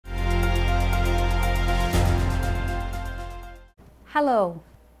Hello,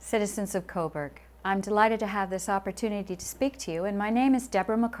 citizens of Cobourg. I'm delighted to have this opportunity to speak to you, and my name is Deb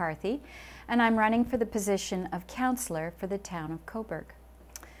McCarthy, and I'm running for the position of councillor for the town of Cobourg.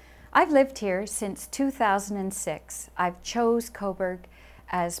 I've lived here since 2006. I've chose Cobourg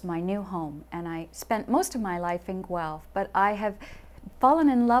as my new home, and I spent most of my life in Guelph, but I have fallen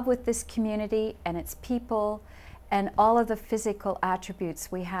in love with this community and its people and all of the physical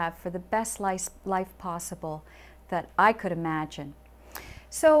attributes we have for the best life possible that I could imagine.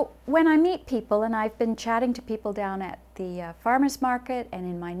 So when I meet people, and I've been chatting to people down at the farmers market and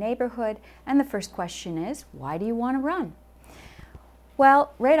in my neighborhood, and the first question is, why do you want to run?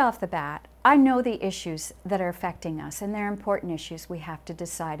 Well, right off the bat, I know the issues that are affecting us, and they're important issues we have to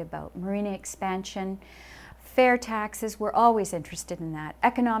decide about. Marina expansion, fair taxes, we're always interested in that.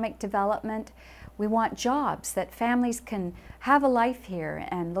 Economic development, we want jobs, that families can have a life here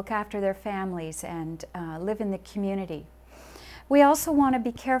and look after their families and live in the community. We also want to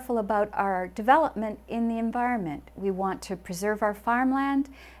be careful about our development in the environment. We want to preserve our farmland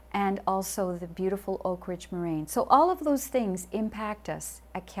and also the beautiful Oak Ridge Moraine. So all of those things impact us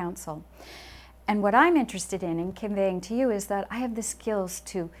at council. And what I'm interested in conveying to you is that I have the skills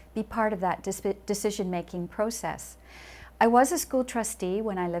to be part of that decision-making process. I was a school trustee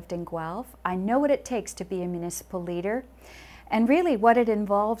when I lived in Guelph. I know what it takes to be a municipal leader. And really what it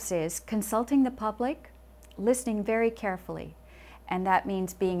involves is consulting the public, listening very carefully. And that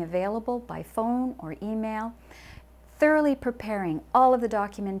means being available by phone or email, thoroughly preparing all of the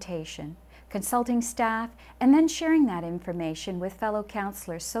documentation, consulting staff, and then sharing that information with fellow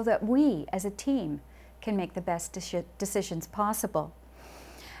councillors so that we as a team can make the best decisions possible.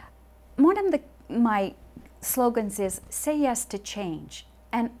 One of my slogans is, say yes to change.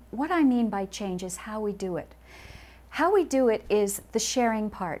 And what I mean by change is how we do it. How we do it is the sharing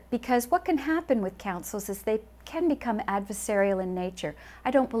part, because what can happen with councils is they can become adversarial in nature.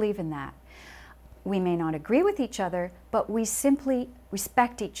 I don't believe in that. We may not agree with each other, but we simply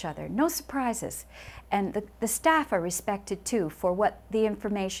respect each other. No surprises. And the staff are respected too for what the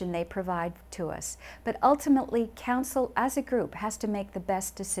information they provide to us. But ultimately, council as a group has to make the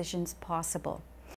best decisions possible.